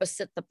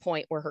opposite the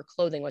point where her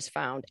clothing was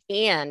found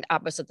and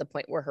opposite the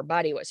point where her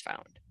body was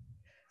found,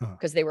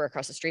 because they were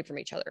across the street from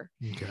each other.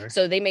 Okay.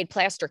 So they made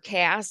plaster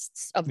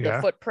casts of the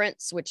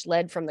footprints, which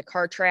led from the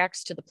car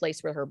tracks to the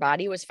place where her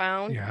body was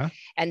found. Yeah.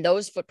 And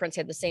those footprints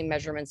had the same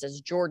measurements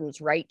as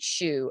Jordan's right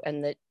shoe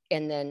and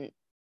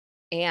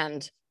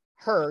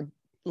her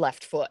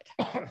left foot.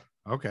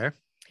 Okay.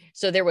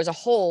 So there was a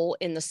hole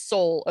in the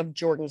sole of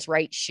Jordan's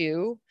right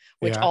shoe,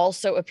 which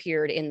also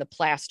appeared in the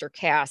plaster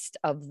cast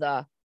of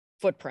the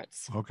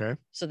footprints. Okay.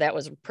 So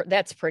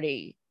that's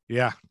pretty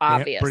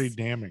obvious. Pretty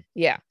damning.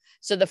 Yeah.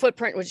 So the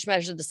footprint, which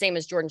measured the same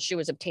as Jordan's shoe,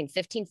 was obtained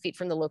 15 feet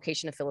from the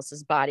location of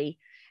Phyllis's body.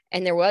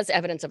 And there was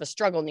evidence of a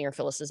struggle near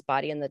Phyllis's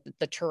body and that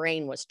the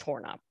terrain was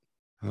torn up.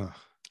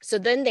 So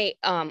then they,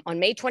 on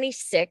May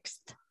 26th.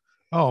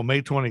 Oh,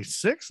 May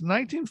 26th,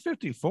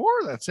 1954,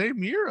 that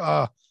same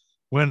year.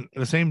 When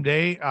the same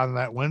day on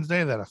that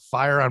Wednesday that a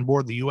fire on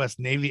board the U.S.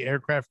 Navy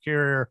aircraft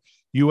carrier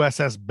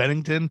USS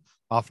Bennington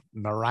off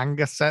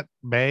Narragansett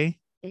Bay,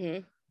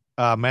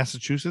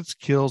 Massachusetts,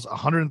 kills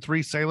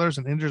 103 sailors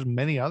and injures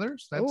many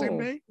others that same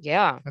day.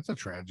 Yeah. That's a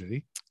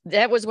tragedy.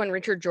 That was when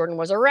Richard Jordan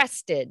was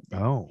arrested.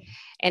 Oh.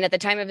 And at the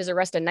time of his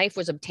arrest, a knife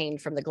was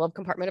obtained from the glove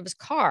compartment of his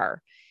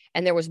car.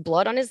 And there was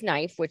blood on his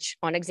knife, which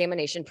on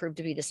examination proved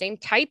to be the same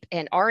type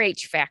and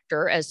RH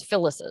factor as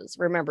Phyllis's.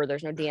 Remember,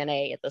 there's no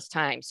DNA at this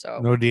time. So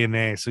no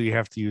DNA. So you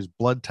have to use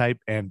blood type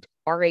and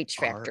RH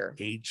factor,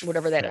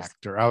 whatever that is.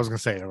 I was going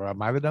to say,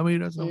 am I the dummy who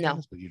doesn't know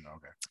this? But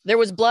okay. There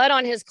was blood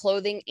on his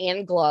clothing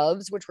and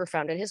gloves, which were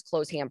found in his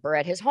clothes hamper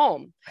at his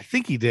home. I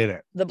think he did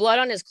it. The blood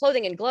on his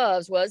clothing and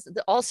gloves was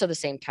also the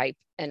same type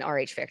and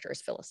RH factor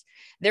as Phyllis.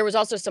 There was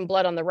also some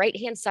blood on the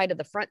right-hand side of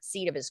the front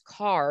seat of his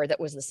car that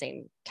was the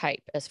same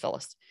type as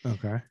Phyllis.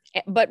 Okay.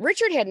 But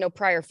Richard had no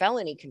prior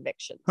felony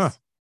convictions.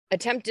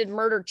 Attempted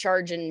murder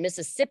charge in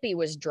Mississippi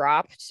was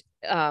dropped.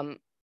 Hold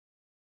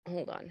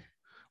on.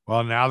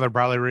 Well, now they're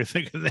probably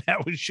rethinking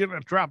that. We shouldn't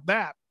have dropped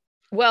that.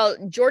 Well,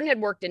 Jordan had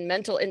worked in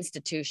mental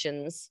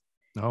institutions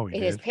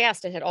in his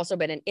past and had also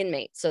been an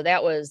inmate. So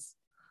that was.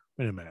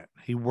 Wait a minute.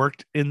 He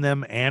worked in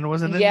them and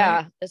was an inmate?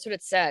 Yeah, that's what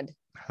it said.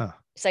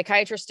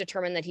 Psychiatrists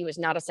determined that he was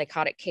not a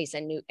psychotic case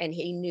and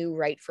he knew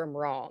right from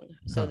wrong.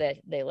 So that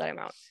they let him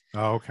out.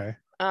 Oh, okay.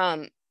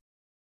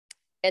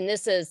 And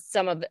this is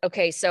some of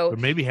but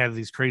maybe he had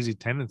these crazy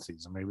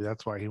tendencies and maybe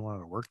that's why he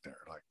wanted to work there.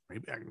 Like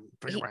maybe I can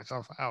figure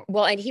myself out.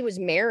 Well, and he was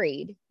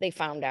married, they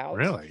found out.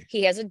 Really?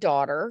 He has a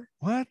daughter.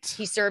 What?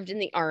 He served in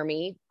the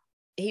Army.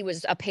 He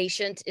was a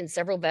patient in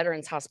several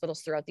veterans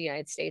hospitals throughout the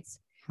United States.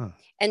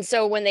 And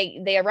so when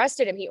they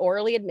arrested him, he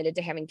orally admitted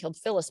to having killed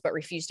Phyllis, but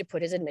refused to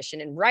put his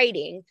admission in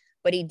writing.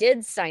 But he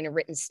did sign a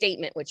written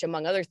statement, which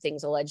among other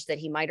things alleged that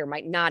he might or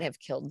might not have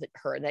killed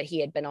her, that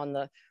he had been on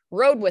the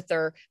road with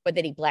her, but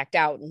that he blacked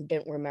out and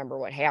didn't remember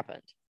what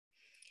happened.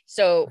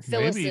 So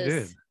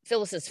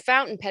Phyllis's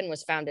fountain pen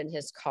was found in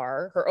his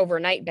car. Her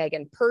overnight bag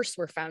and purse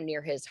were found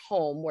near his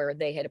home, where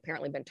they had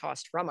apparently been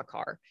tossed from a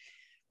car.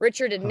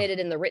 Richard admitted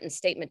in the written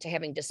statement to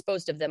having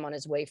disposed of them on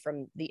his way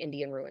from the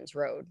Indian Ruins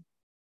Road.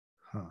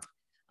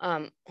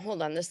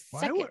 Hold on, this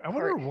second I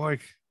wonder,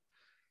 like,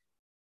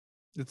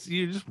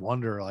 you just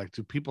wonder, like,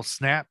 do people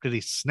snap? Did he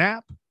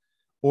snap,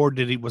 or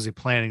was he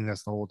planning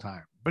this the whole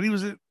time? But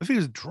if he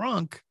was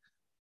drunk,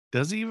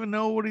 does he even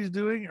know what he's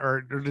doing,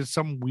 or does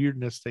some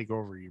weirdness take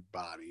over your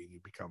body and you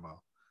become a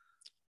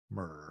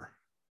murderer?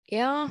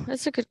 Yeah,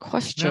 that's a good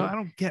question. No, I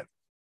don't get.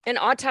 An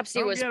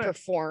autopsy was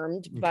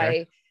performed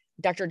by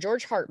Dr.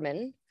 George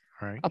Hartman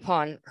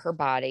upon her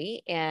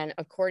body. And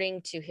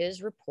according to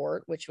his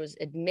report, which was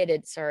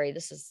admitted,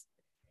 this is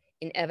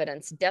in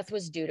evidence, death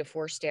was due to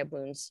 4 stab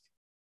wounds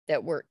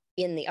that were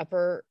in the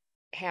upper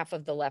half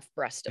of the left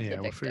breast of the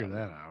victim. We'll figure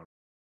that out.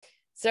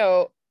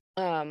 So,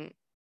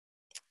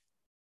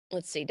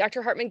 let's see.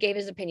 Dr. Hartman gave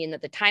his opinion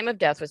that the time of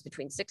death was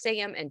between 6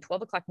 a.m. and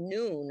 12 o'clock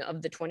noon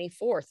of the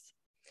 24th.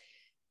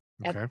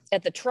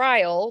 At the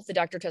trial, the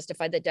doctor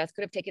testified that death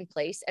could have taken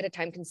place at a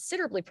time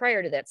considerably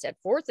prior to that set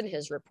forth in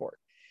his report.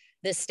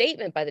 This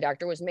statement by the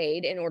doctor was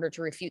made in order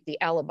to refute the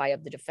alibi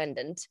of the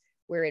defendant,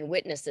 wherein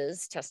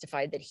witnesses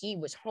testified that he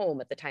was home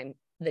at the time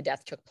the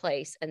death took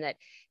place and that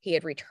he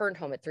had returned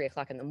home at 3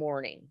 o'clock in the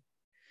morning.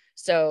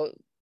 So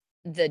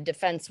the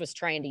defense was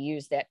trying to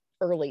use that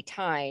early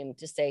time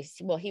to say,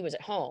 well, he was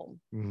at home.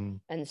 Mm-hmm.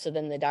 And so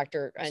then the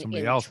doctor Somebody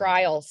in else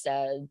trial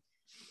said,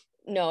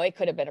 no, it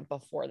could have been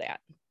before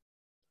that.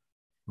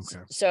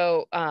 Okay.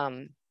 So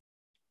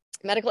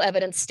medical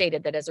evidence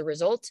stated that as a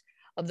result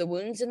of the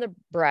wounds in the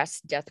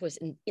breast, death was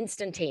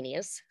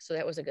instantaneous. So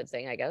that was a good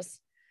thing, I guess.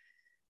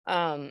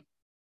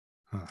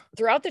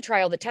 Throughout the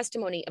trial, the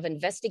testimony of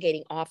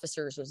investigating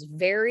officers was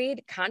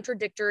varied,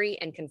 contradictory,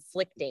 and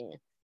conflicting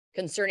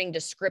concerning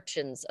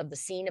descriptions of the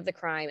scene of the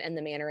crime and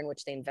the manner in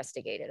which they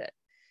investigated it.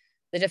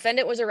 The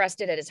defendant was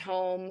arrested at his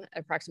home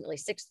approximately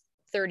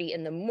 6:30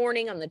 in the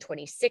morning on the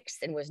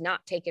 26th and was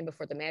not taken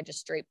before the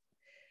magistrate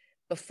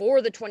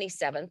before the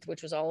 27th,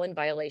 which was all in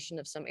violation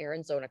of some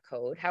Arizona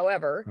code.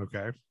 However,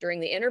 during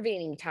the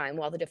intervening time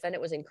while the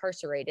defendant was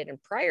incarcerated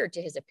and prior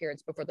to his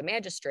appearance before the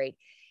magistrate,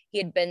 he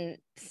had been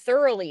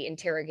thoroughly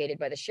interrogated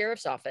by the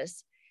sheriff's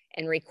office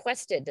and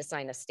requested to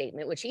sign a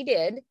statement, which he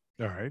did.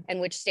 All right. And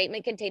which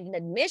statement contained an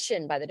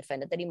admission by the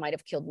defendant that he might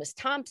have killed Miss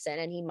Thompson,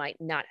 and he might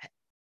not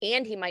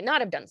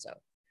have done so.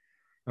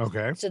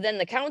 Okay. So then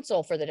the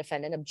counsel for the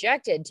defendant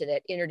objected to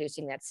that,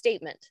 introducing that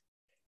statement,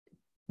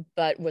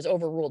 but was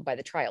overruled by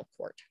the trial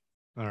court.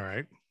 All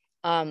right.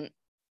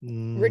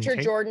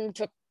 Richard Jordan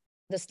took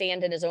the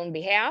stand in his own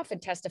behalf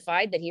and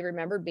testified that he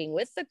remembered being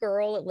with the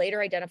girl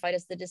later identified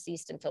as the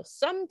deceased until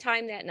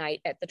sometime that night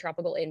at the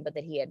Tropical Inn, but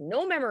that he had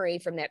no memory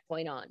from that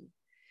point on.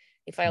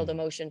 He filed a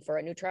motion for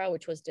a new trial,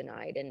 which was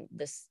denied, and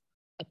this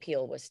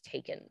appeal was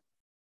taken.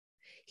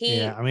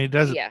 I mean, it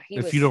doesn't. Yeah,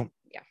 if you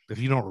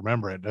don't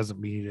remember it, doesn't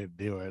mean you didn't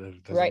do it.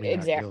 It doesn't right, mean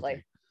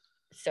exactly.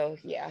 So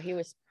yeah, he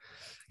was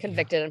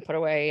convicted and put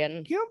away,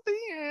 and guilty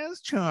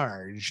as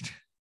charged.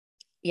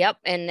 Yep,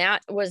 and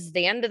that was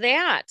the end of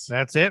that.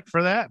 That's it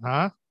for that,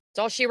 huh? That's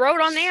all she wrote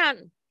on that.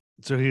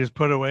 So he was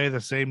put away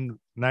the same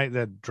night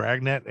that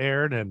Dragnet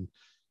aired, and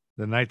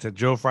the night that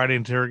Joe Friday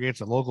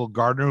interrogates a local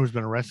gardener who's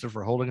been arrested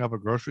for holding up a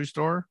grocery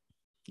store.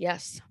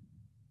 Yes.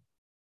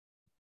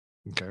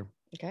 Okay.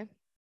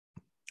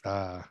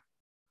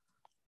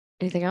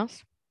 Anything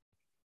else?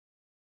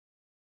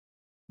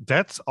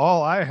 That's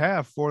all I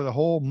have for the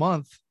whole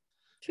month.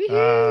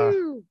 Yeah.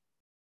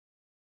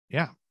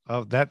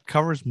 That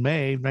covers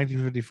May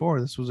 1954.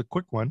 This was a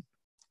quick one.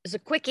 It's a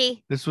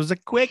quickie. This was a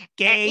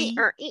quickie.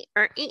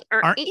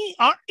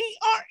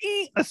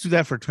 Let's do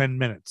that for 10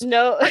 minutes.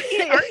 No. I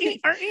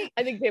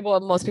think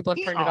most people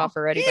have turned it off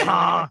already.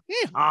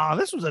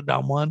 This was a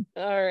dumb one.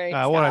 All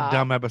right. What a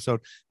dumb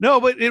episode.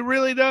 No, but it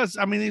really does.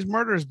 I mean, these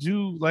murders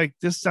do, like,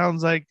 this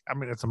sounds like, I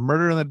mean, it's a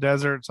murder in the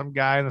desert. Some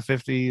guy in the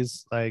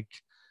 50s. Like,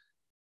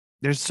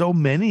 there's so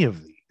many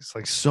of these.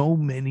 Like, so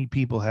many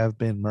people have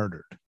been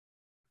murdered.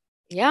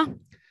 Yeah.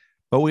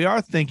 But we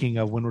are thinking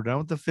of, when we're done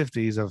with the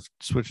 50s, of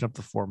switching up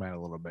the format a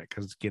little bit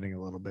because it's getting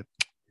a little bit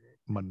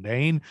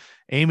mundane.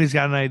 Amy's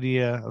got an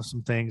idea of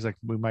some things, like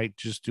we might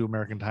just do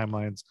American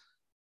timelines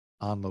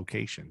on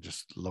location.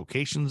 Just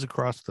locations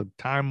across the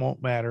time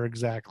won't matter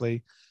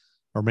exactly,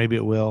 or maybe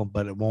it will,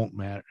 but it won't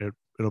matter.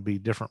 It'll be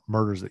different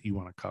murders that you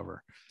want to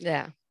cover.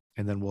 Yeah.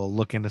 And then we'll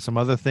look into some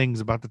other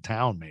things about the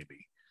town.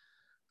 Maybe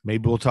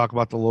we'll talk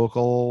about the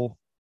local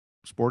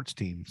sports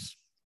teams.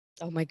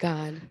 Oh my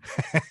God.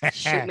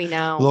 Shoot me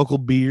now. Local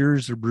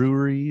beers or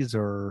breweries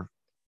or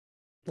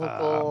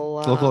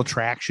local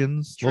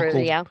attractions,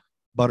 trivia. Local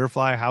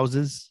butterfly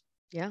houses.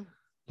 Yeah.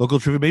 Local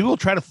trivia. Maybe we'll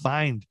try to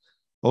find,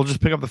 we'll just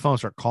pick up the phone and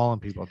start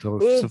calling people. Local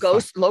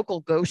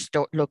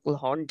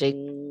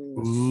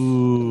hauntings.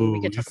 Ooh,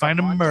 we find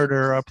a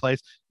murder or a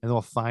place and then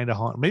we'll find a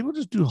haunt. Maybe we'll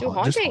just do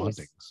hauntings.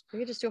 We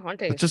could just do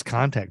hauntings. Let's just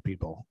contact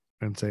people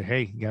and say,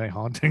 hey, you got any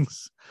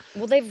hauntings?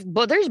 Well,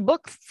 there's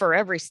books for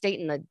every state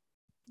in the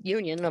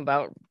union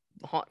about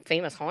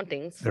famous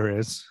hauntings. There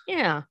is.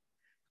 Yeah.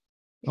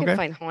 You can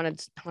find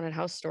haunted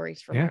house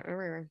stories from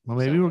everywhere. Well,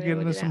 maybe we'll get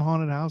into some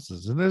haunted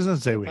houses. And it doesn't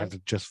say we have to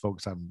just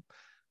focus on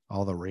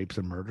all the rapes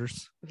and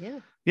murders. Yeah.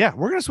 Yeah,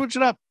 we're gonna switch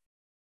it up.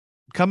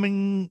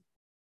 Coming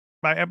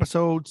by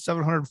episode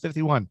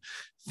 751.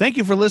 Thank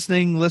you for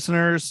listening,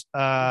 listeners.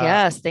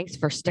 Yes, thanks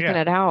for sticking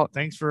it out.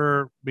 Thanks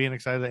for being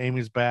excited that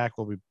Amy's back.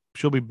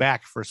 She'll be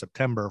back for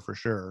September for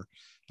sure.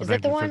 Is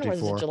that the one, or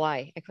is it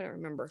July? I couldn't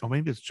remember. Oh,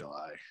 maybe it's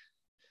July.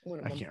 I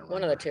can't remember.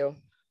 One of the two.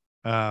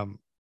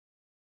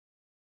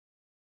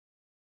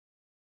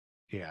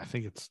 Yeah, I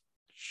think it's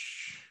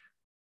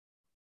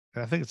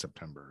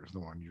September is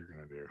the one you're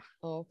gonna do.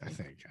 Oh, okay. I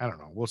think. I don't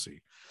know. We'll see.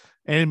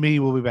 And me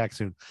will be back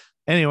soon.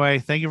 Anyway,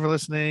 thank you for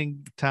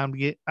listening. Time to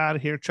get out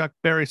of here. Chuck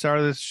Berry.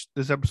 Sorry, this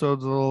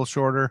episode's a little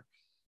shorter.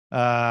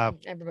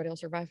 Everybody will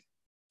survive.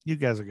 You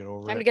guys will get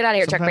over it. Time to get out of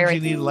here, Sometimes Chuck Berry.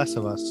 You need less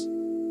of us.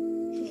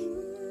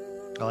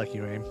 I like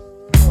you, Aim.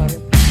 I love you.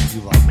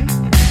 You love me?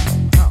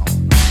 No.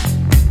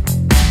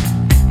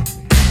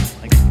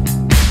 Like,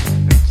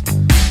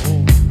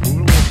 moving a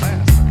little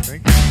fast, I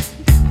think.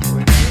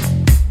 Moving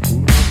a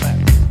little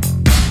fast.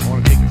 I want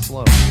to take it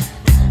slow.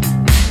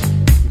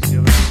 You see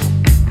other people?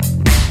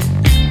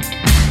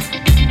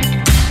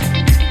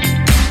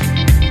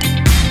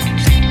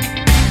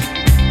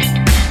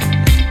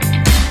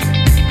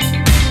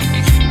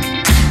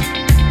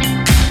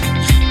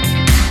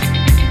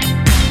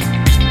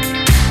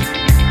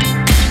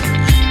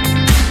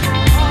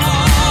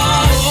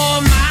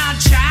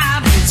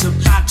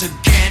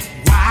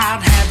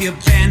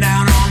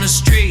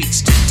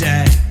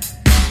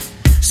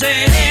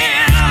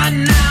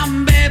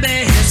 Now,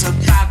 baby, it's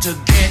about to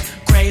get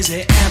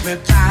crazy.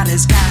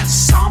 Everybody's got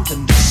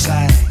something to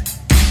say.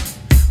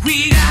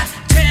 We got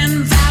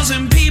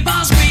 10,000 people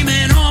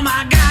screaming, oh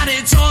my God,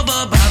 it's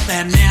over, but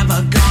they're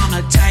never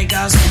gonna take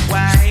us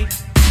away.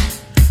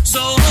 So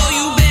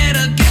you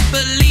better get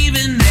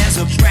believing there's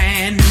a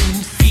brand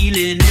new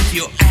feeling. If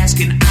you're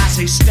asking, I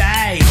say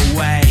stay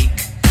awake,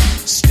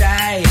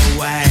 stay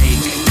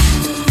awake.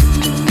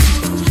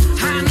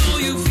 I know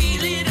you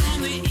feel it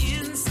on the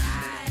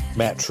inside.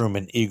 Matt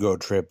Truman Ego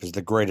Trip is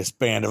the greatest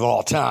band of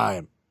all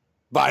time.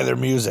 Buy their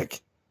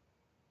music.